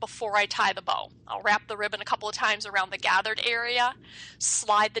ribbon before I tie the bow. I'll wrap the ribbon a couple of times around the gathered area,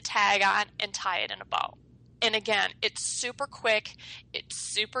 slide the tag on, and tie it in a bow. And again, it's super quick, it's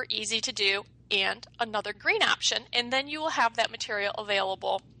super easy to do, and another green option. And then you will have that material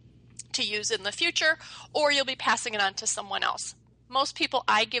available to use in the future, or you'll be passing it on to someone else. Most people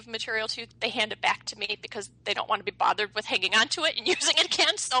I give material to, they hand it back to me because they don't want to be bothered with hanging on to it and using it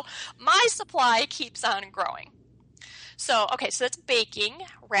again. So my supply keeps on growing. So that's baking,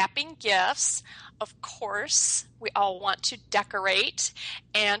 wrapping gifts. Of course, we all want to decorate,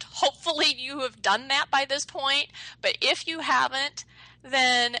 and hopefully you have done that by this point. But if you haven't,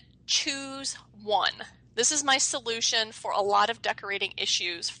 then choose 1. This is my solution for a lot of decorating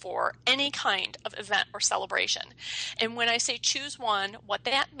issues for any kind of event or celebration. And when I say choose 1, what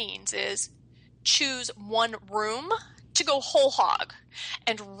that means is choose 1 room to go whole hog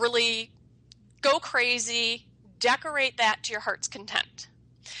and really go crazy, decorate that to your heart's content.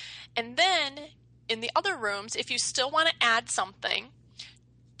 And then in the other rooms, if you still want to add something,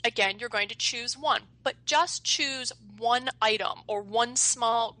 again, you're going to choose 1, but just choose 1 item or 1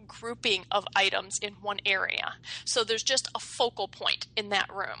 small grouping of items in 1 area. So there's just a focal point in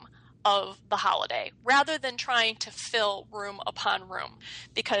that room of the holiday, rather than trying to fill room upon room,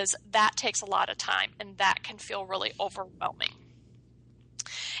 because that takes a lot of time and that can feel really overwhelming.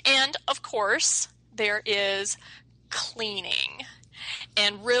 And of course, there is cleaning.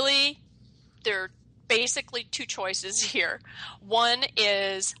 And really, there are basically 2 choices here. One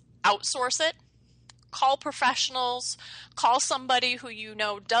is outsource it. Call professionals, call somebody who you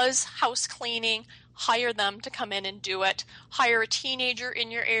know does house cleaning, hire them to come in and do it. Hire a teenager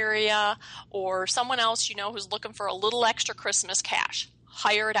in your area or someone else you know who's looking for a little extra Christmas cash.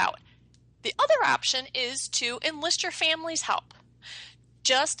 Hire it out. The other option is to enlist your family's help.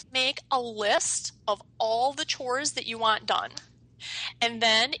 Just make a list of all the chores that you want done, and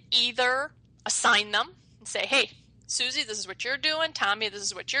then either assign them and say, hey, Susie, this is what you're doing. Tommy, this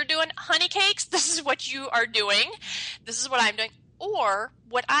is what you're doing. Honey cakes, this is what you are doing. This is what I'm doing. Or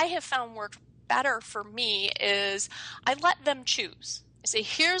what I have found worked better for me is I let them choose. I say,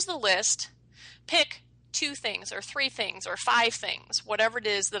 here's the list. Pick 2 things or 3 things or 5 things, whatever it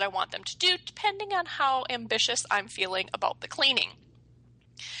is that I want them to do, depending on how ambitious I'm feeling about the cleaning.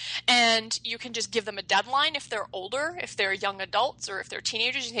 And you can just give them a deadline if they're older, if they're young adults, or if they're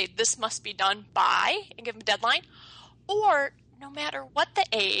teenagers. You say, this must be done by, and give them a deadline. Or no matter what the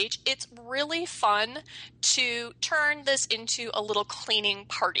age, it's really fun to turn this into a little cleaning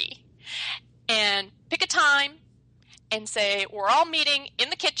party. And pick a time and say, we're all meeting in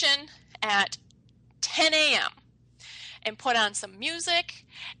the kitchen at 10 a.m. and put on some music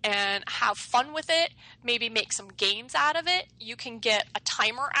and have fun with it. Maybe make some games out of it. You can get a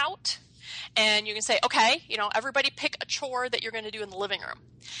timer out and you can say, okay, everybody pick a chore that you're going to do in the living room.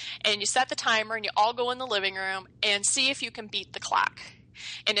 And you set the timer and you all go in the living room and see if you can beat the clock.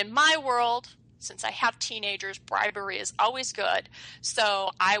 And in my world, since I have teenagers, bribery is always good.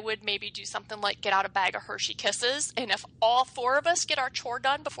 So I would maybe do something like get out a bag of Hershey Kisses. And if all 4 of us get our chore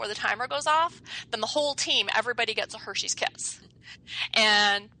done before the timer goes off, then the whole team, everybody gets a Hershey's Kiss.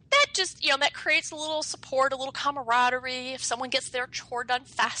 And that just, that creates a little support, a little camaraderie. If someone gets their chore done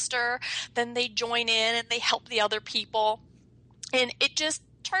faster, then they join in and they help the other people. And it just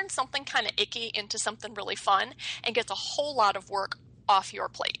turns something kind of icky into something really fun and gets a whole lot of work off your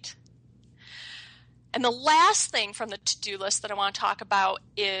plate. And the last thing from the to-do list that I want to talk about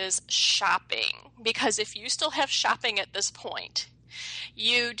is shopping. Because if you still have shopping at this point,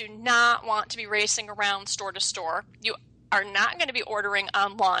 you do not want to be racing around store to store. You are not going to be ordering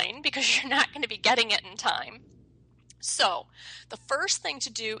online because you're not going to be getting it in time. So the first thing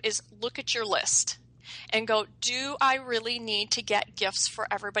to do is look at your list and go, do I really need to get gifts for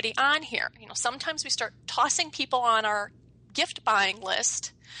everybody on here? Sometimes we start tossing people on our gift buying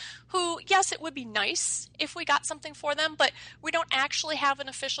list who, yes, it would be nice if we got something for them, but we don't actually have an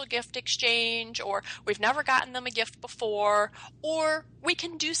official gift exchange, or we've never gotten them a gift before, or we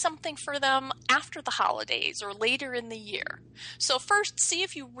can do something for them after the holidays or later in the year. So first, see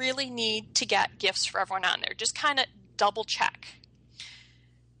if you really need to get gifts for everyone on there. Just kind of double check.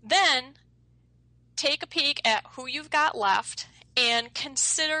 Then take a peek at who you've got left and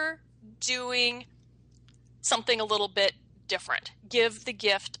consider doing something a little bit different. Give the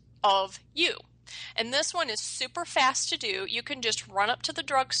gift of you. And this one is super fast to do. You can just run up to the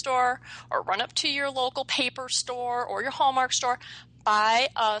drugstore or run up to your local paper store or your Hallmark store, buy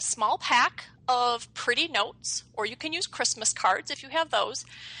a small pack of pretty notes, or you can use Christmas cards if you have those,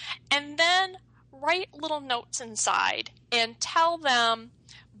 and then write little notes inside and tell them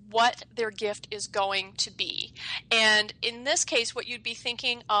what their gift is going to be. And in this case, what you'd be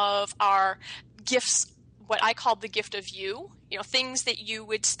thinking of are gifts, what I call the gift of you, things that you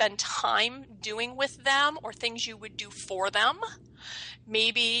would spend time doing with them or things you would do for them.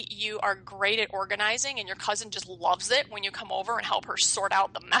 Maybe you are great at organizing and your cousin just loves it when you come over and help her sort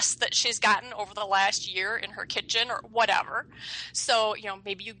out the mess that she's gotten over the last year in her kitchen or whatever. So,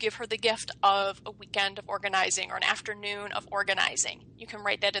 maybe you give her the gift of a weekend of organizing or an afternoon of organizing. You can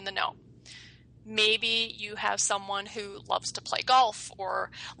write that in the note. Maybe you have someone who loves to play golf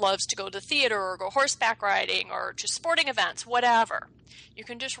or loves to go to the theater or go horseback riding or to sporting events, whatever. You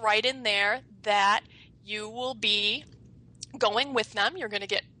can just write in there that you will be going with them. You're going to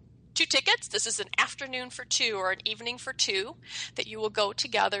get 2 tickets. This is an afternoon for 2 or an evening for 2 that you will go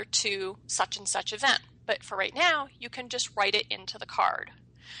together to such and such event. But for right now, you can just write it into the card.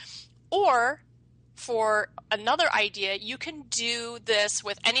 Or for another idea, you can do this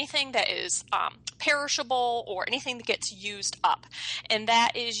with anything that is perishable or anything that gets used up. And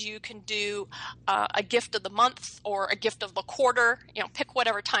that is, you can do a gift of the month or a gift of the quarter. Pick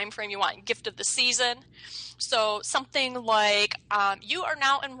whatever time frame you want. Gift of the season. So something like you are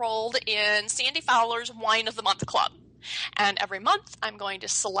now enrolled in Sandy Fowler's Wine of the Month Club. And every month I'm going to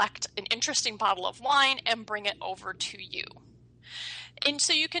select an interesting bottle of wine and bring it over to you. And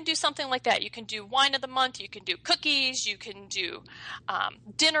so you can do something like that. You can do wine of the month. You can do cookies. You can do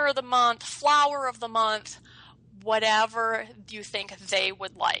dinner of the month, flower of the month, whatever you think they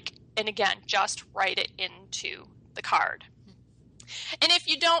would like. And again, just write it into the card. And if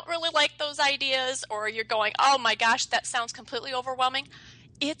you don't really like those ideas, or you're going, oh my gosh, that sounds completely overwhelming,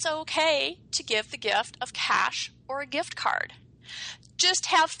 it's okay to give the gift of cash or a gift card. just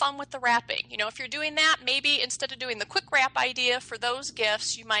have fun with the wrapping. If you're doing that, maybe instead of doing the quick wrap idea for those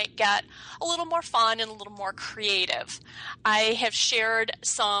gifts, you might get a little more fun and a little more creative. I have shared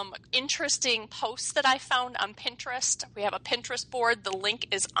some interesting posts that I found on Pinterest. We have a Pinterest board. The link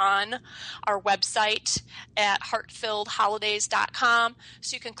is on our website at heartfilledholidays.com,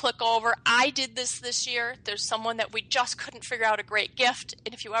 so you can click over. I did this year. There's someone that we just couldn't figure out a great gift,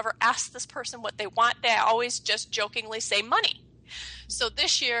 and if you ever ask this person what they want, they always just jokingly say money. So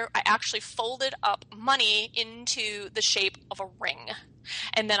this year, I actually folded up money into the shape of a ring.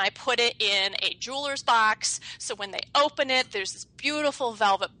 And then I put it in a jeweler's box. So when they open it, there's this beautiful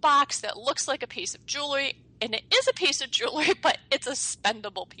velvet box that looks like a piece of jewelry. And it is a piece of jewelry, but it's a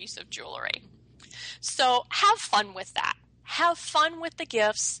spendable piece of jewelry. So have fun with that. Have fun with the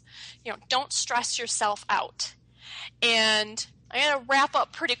gifts. Don't stress yourself out. And I'm going to wrap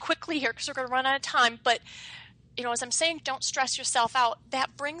up pretty quickly here because we're going to run out of time. But as I'm saying, don't stress yourself out,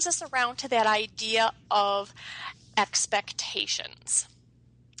 that brings us around to that idea of expectations.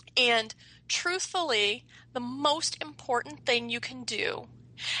 And truthfully, the most important thing you can do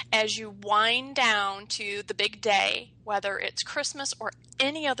as you wind down to the big day, whether it's Christmas or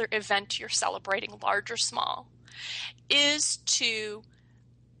any other event you're celebrating, large or small, is to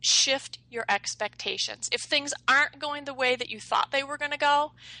shift your expectations. If things aren't going the way that you thought they were going to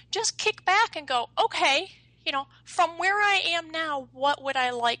go, just kick back and go, okay, from where I am now, what would I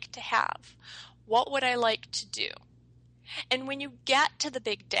like to have? What would I like to do? And when you get to the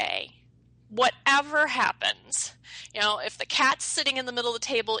big day, whatever happens, if the cat's sitting in the middle of the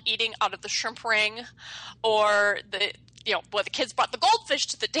table eating out of the shrimp ring, or the kids brought the goldfish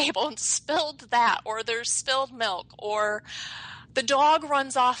to the table and spilled that, or there's spilled milk, or the dog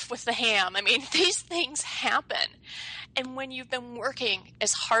runs off with the ham. These things happen. And when you've been working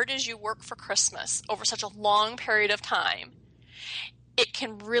as hard as you work for Christmas over such a long period of time, it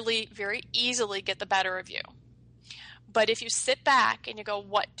can really very easily get the better of you. But if you sit back and you go,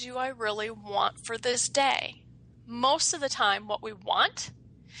 what do I really want for this day? Most of the time, what we want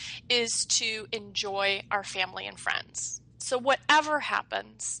is to enjoy our family and friends. So whatever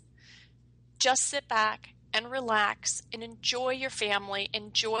happens, just sit back and relax and enjoy your family,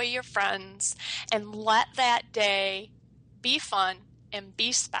 enjoy your friends, and let that day be fun and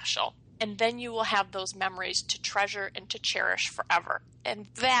be special. And then you will have those memories to treasure and to cherish forever. And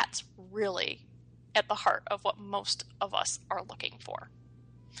that's really at the heart of what most of us are looking for.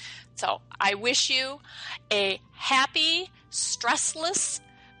 So I wish you a happy, stressless,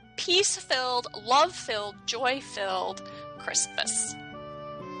 peace-filled, love-filled, joy-filled Christmas.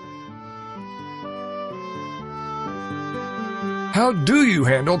 How do you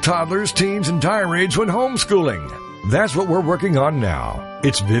handle toddlers, teens, and tirades when homeschooling? That's what we're working on now.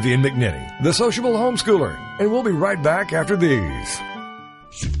 It's Vivian McNinney, the sociable homeschooler, and we'll be right back after these.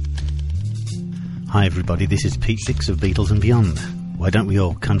 Hi everybody, this is Pete Dix of Beatles and Beyond. Why don't we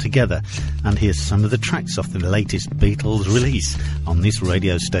all come together and hear some of the tracks off the latest Beatles release on this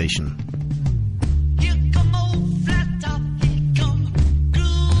radio station.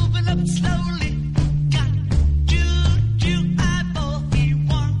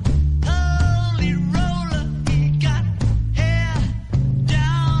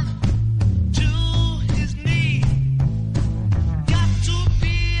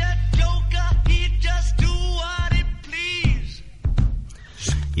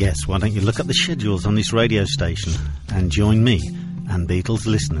 Yes, why don't you look up the schedules on this radio station and join me and Beatles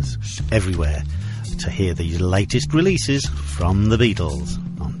listeners everywhere to hear the latest releases from the Beatles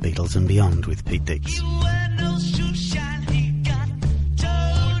on Beatles and Beyond with Pete Dix.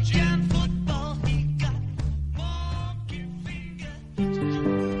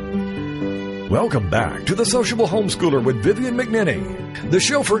 Welcome back to The Sociable Homeschooler with Vivian McNinney, the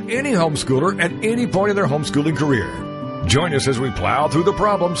show for any homeschooler at any point in their homeschooling career. Join us as we plow through the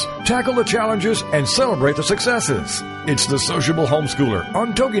problems, tackle the challenges, and celebrate the successes. It's The Sociable Homeschooler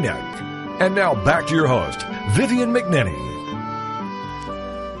on TogiNet. And now back to your host, Vivian McNinney.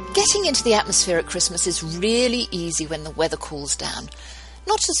 Getting into the atmosphere at Christmas is really easy when the weather cools down.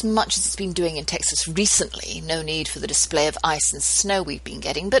 Not as much as it's been doing in Texas recently, no need for the display of ice and snow we've been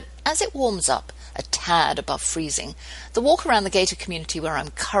getting, but as it warms up, a tad above freezing, the walk around the gated community where I'm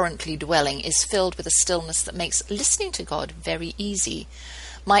currently dwelling is filled with a stillness that makes listening to God very easy.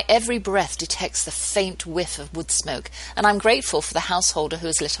 My every breath detects the faint whiff of wood smoke, and I'm grateful for the householder who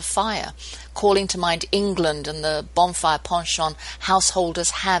has lit a fire, calling to mind England and the bonfire penchant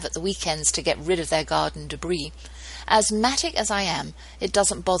householders have at the weekends to get rid of their garden debris. Asthmatic as I am, it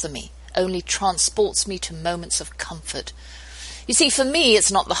doesn't bother me, only transports me to moments of comfort. You see, for me,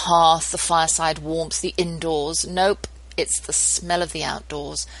 it's not the hearth, the fireside warmth, the indoors. Nope, It's the smell of the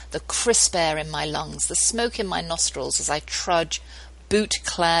outdoors, the crisp air in my lungs, the smoke in my nostrils as I trudge,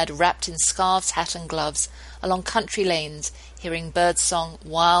 boot-clad, wrapped in scarves, hat and gloves, along country lanes, hearing birdsong,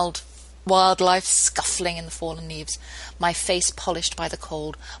 wildlife scuffling in the fallen leaves, my face polished by the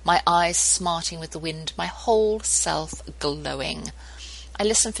cold, my eyes smarting with the wind, my whole self glowing. I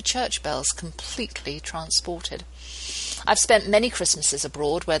listen for church bells, completely transported. I've spent many Christmases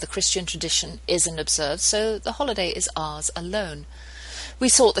abroad where the Christian tradition isn't observed, so the holiday is ours alone. We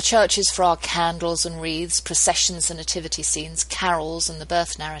sought the churches for our candles and wreaths, processions and nativity scenes, carols and the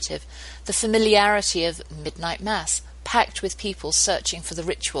birth narrative, the familiarity of midnight mass, packed with people searching for the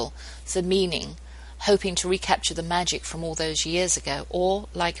ritual, the meaning, hoping to recapture the magic from all those years ago, or,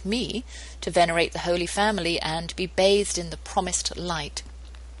 like me, to venerate the Holy Family and be bathed in the promised light.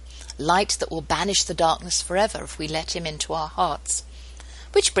 Light that will banish the darkness forever if we let him into our hearts.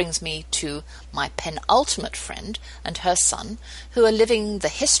 Which brings me to my penultimate friend and her son, who are living the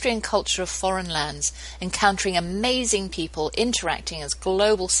history and culture of foreign lands, encountering amazing people, interacting as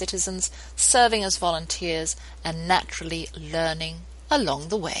global citizens, serving as volunteers, and naturally learning along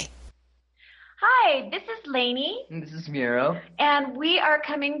the way. Hi, this is Lainie. And this is Miro. And we are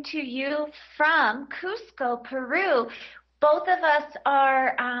coming to you from Cusco, Peru. Both of us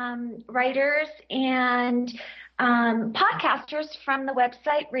are writers and podcasters from the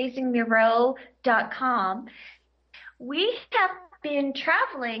website raisingmiro.com. We have been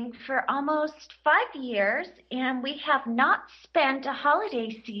traveling for almost 5 years, and we have not spent a holiday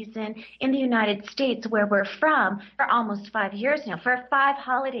season in the United States, where we're from, for almost 5 years now, for 5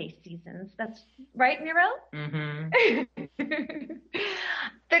 holiday seasons. That's right, Miro? Mm-hmm.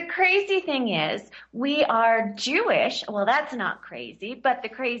 The crazy thing is, we are Jewish. Well, that's not crazy, but the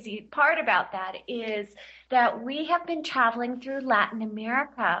crazy part about that is that we have been traveling through Latin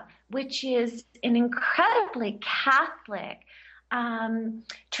America, which is an incredibly Catholic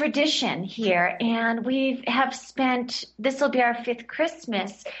tradition here. And we have spent, this will be our 5th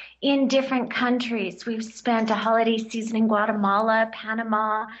Christmas in different countries. We've spent a holiday season in Guatemala,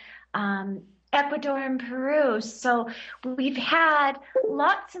 Panama, Ecuador, and Peru. So we've had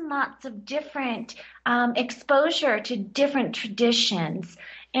lots and lots of different exposure to different traditions.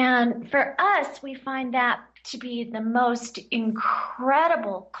 And for us, we find that to be the most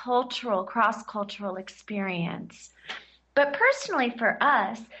incredible cross-cultural experience. But personally for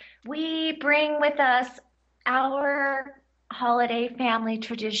us, we bring with us our holiday family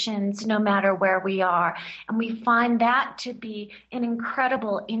traditions no matter where we are. And we find that to be an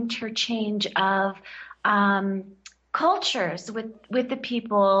incredible interchange of cultures with the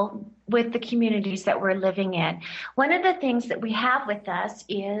people, with the communities that we're living in. One of the things that we have with us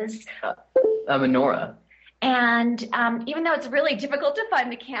is a menorah. And even though it's really difficult to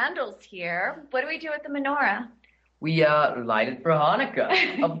find the candles here, what do we do with the menorah? We light it for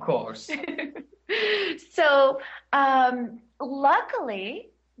Hanukkah, of course. So luckily,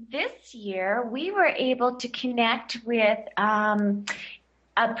 this year, we were able to connect with a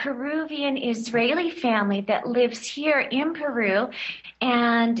Peruvian Israeli family that lives here in Peru.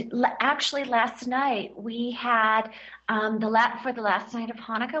 And actually last night, we had for the last night of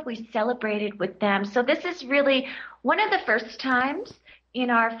Hanukkah, we celebrated with them. So this is really one of the first times in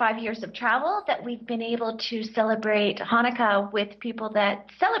our 5 years of travel that we've been able to celebrate Hanukkah with people that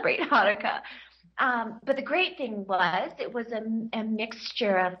celebrate Hanukkah. But the great thing was it was a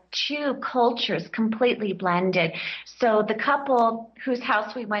mixture of 2 cultures completely blended. So the couple whose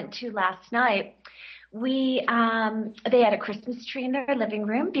house we went to last night, they had a Christmas tree in their living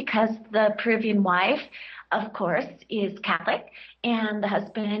room because the Peruvian wife, of course, is Catholic and the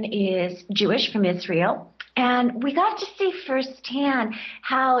husband is Jewish from Israel. And we got to see firsthand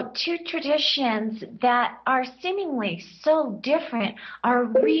how 2 traditions that are seemingly so different are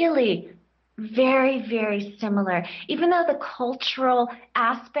really very, very similar. Even though the cultural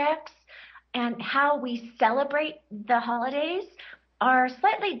aspects and how we celebrate the holidays are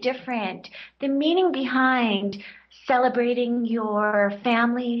slightly different, the meaning behind celebrating your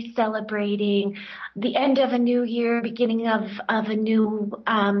family, celebrating the end of a new year, beginning of a new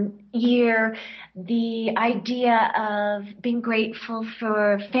year, the idea of being grateful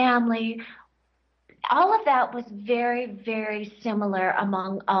for family, all of that was very, very similar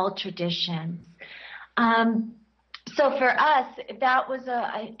among all traditions. So for us, that was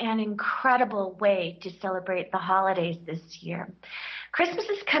an incredible way to celebrate the holidays this year. Christmas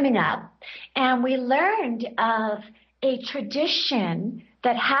is coming up, and we learned of a tradition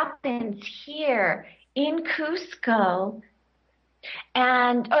that happens here in Cusco, and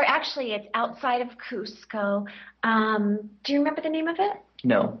or actually it's outside of Cusco. Do you remember the name of it?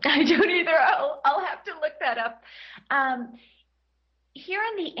 No. I don't either. I'll have to look that up. Here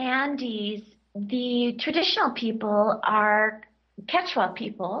in the Andes, the traditional people are Quechua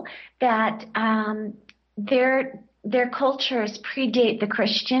people that their cultures predate the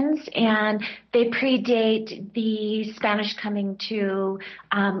Christians, and they predate the Spanish coming to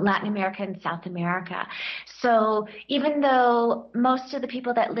Latin America and South America. So even though most of the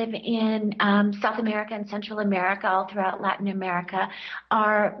people that live in South America and Central America, all throughout Latin America,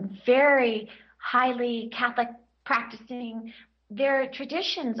 are very highly Catholic practicing, their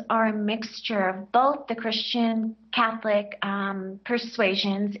traditions are a mixture of both the Christian Catholic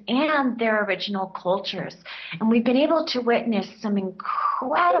persuasions and their original cultures. And we've been able to witness some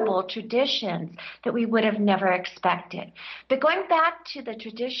incredible traditions that we would have never expected. But going back to the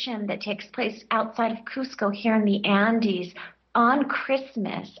tradition that takes place outside of Cusco here in the Andes on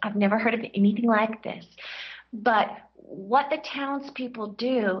Christmas, I've never heard of anything like this. But what the townspeople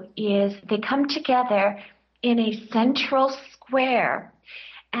do is they come together in a central square,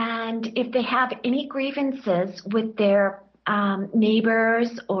 and if they have any grievances with their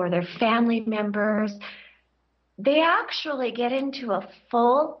neighbors or their family members, they actually get into a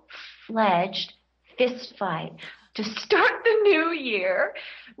full-fledged fist fight to start the new year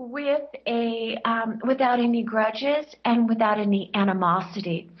with without any grudges and without any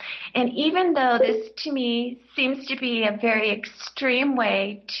animosity. And even though this to me seems to be a very extreme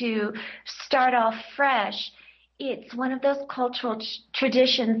way to start off fresh, it's one of those cultural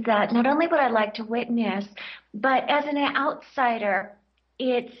traditions that not only would I like to witness, but as an outsider,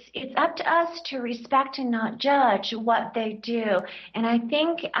 it's up to us to respect and not judge what they do. And I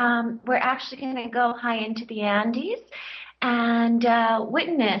think we're actually going to go high into the Andes and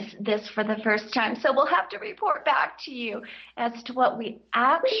witness this for the first time. So we'll have to report back to you as to what we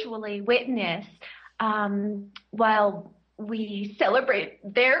actually witness while we celebrate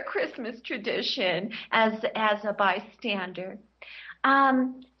their Christmas tradition as a bystander.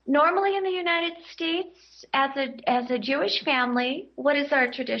 Normally in the United States, as a Jewish family, what is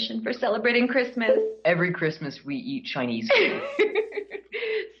our tradition for celebrating Christmas? Every Christmas we eat Chinese food.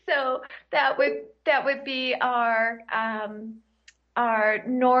 So that would be our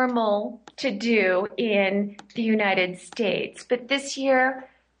normal to do in the United States. But this year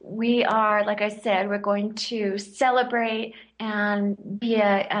we are, like I said, we're going to celebrate and be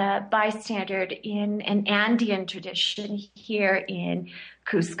a bystander in an Andean tradition here in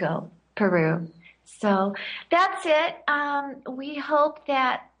Cusco, Peru. So that's it. We hope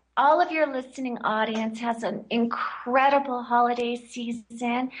that all of your listening audience has an incredible holiday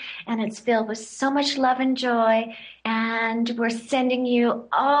season, and it's filled with so much love and joy. And we're sending you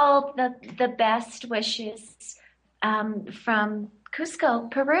all the best wishes from Cusco,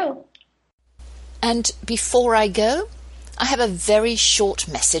 Peru. And before I go, I have a very short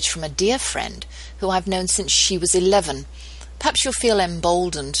message from a dear friend who I've known since she was 11. Perhaps you'll feel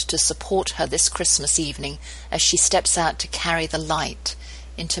emboldened to support her this Christmas evening as she steps out to carry the light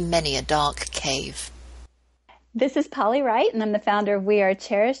into many a dark cave. This is Polly Wright, and I'm the founder of We Are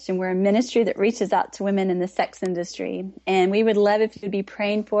Cherished, and we're a ministry that reaches out to women in the sex industry. And we would love if you'd be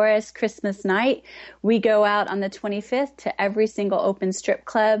praying for us Christmas night. We go out on the 25th to every single open strip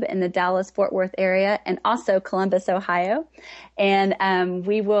club in the Dallas-Fort Worth area and also Columbus, Ohio. And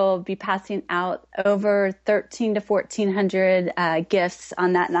we will be passing out over 1,300 to 1,400 gifts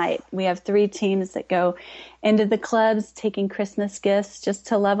on that night. We have 3 teams that go into the clubs taking Christmas gifts just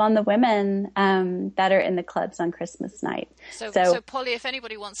to love on the women that are in the clubs on Christmas night. So Polly, if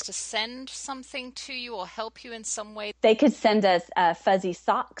anybody wants to send something to you or help you in some way, they could send us fuzzy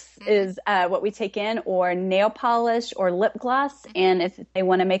socks is what we take in, or nail polish or lip gloss. And if they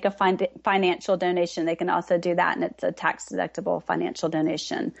want to make a financial donation, they can also do that. And it's a tax-deductible financial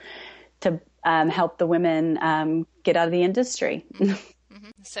donation to help the women get out of the industry.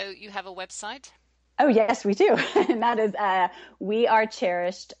 So you have a website? Oh, yes, we do. And that is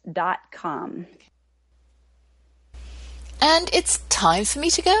wearecherished.com. And it's time for me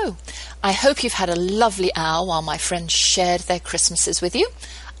to go. I hope you've had a lovely hour while my friends shared their Christmases with you.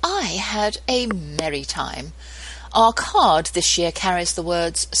 I had a merry time. Our card this year carries the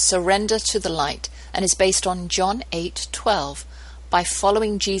words "Surrender to the Light" and is based on John 8:12. By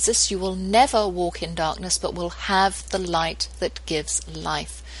following Jesus, you will never walk in darkness, but will have the light that gives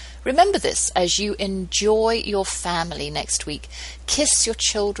life. Remember this as you enjoy your family next week. Kiss your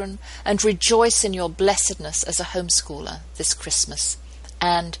children and rejoice in your blessedness as a homeschooler this Christmas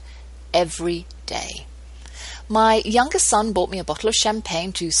and every day. My youngest son bought me a bottle of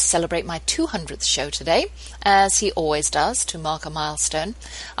champagne to celebrate my 200th show today, as he always does, to mark a milestone.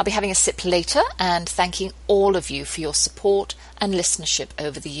 I'll be having a sip later and thanking all of you for your support and listenership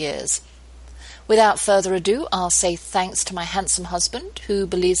over the years. Without further ado, I'll say thanks to my handsome husband, who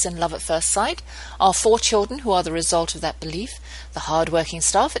believes in love at first sight, our 4 children who are the result of that belief, the hard-working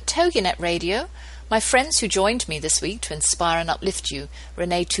staff at TogiNet Radio, my friends who joined me this week to inspire and uplift you,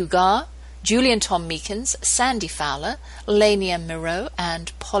 Renee Tougas, Julie and Tom Meekins, Sandy Fowler, Lainie Miro,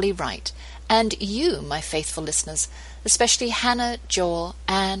 and Polly Wright, and you, my faithful listeners, especially Hannah, Joel,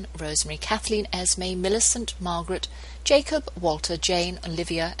 Anne, Rosemary, Kathleen, Esme, Millicent, Margaret, Jacob, Walter, Jane,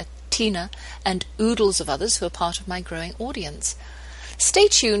 Olivia, Tina, and oodles of others who are part of my growing audience. Stay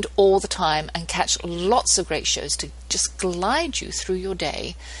tuned all the time and catch lots of great shows to just glide you through your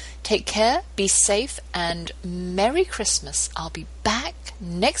day. Take care, be safe, and Merry Christmas. I'll be back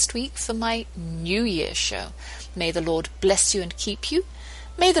next week for my New Year's show. May the Lord bless you and keep you.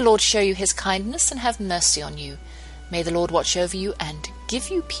 May the Lord show you his kindness and have mercy on you. May the Lord watch over you and give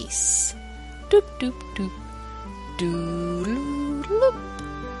you peace. Doop, doop, doop. Doo-loo-loop.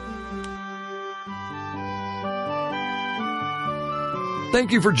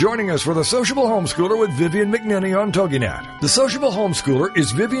 Thank you for joining us for The Sociable Homeschooler with Vivian McNinney on TogiNet. The Sociable Homeschooler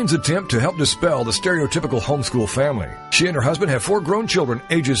is Vivian's attempt to help dispel the stereotypical homeschool family. She and her husband have 4 grown children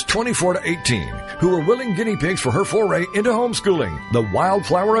ages 24 to 18 who are willing guinea pigs for her foray into homeschooling, the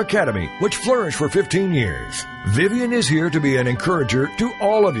Wildflower Academy, which flourished for 15 years. Vivian is here to be an encourager to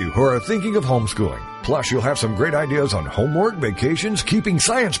all of you who are thinking of homeschooling. Plus, you'll have some great ideas on homework, vacations, keeping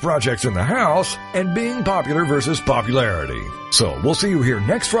science projects in the house, and being popular versus popularity. So, we'll see you here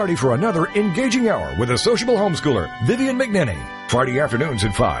next Friday for another engaging hour with a sociable homeschooler, Vivian McNinney. Friday afternoons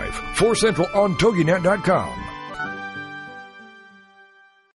at 5, 4 Central on TogiNet.com.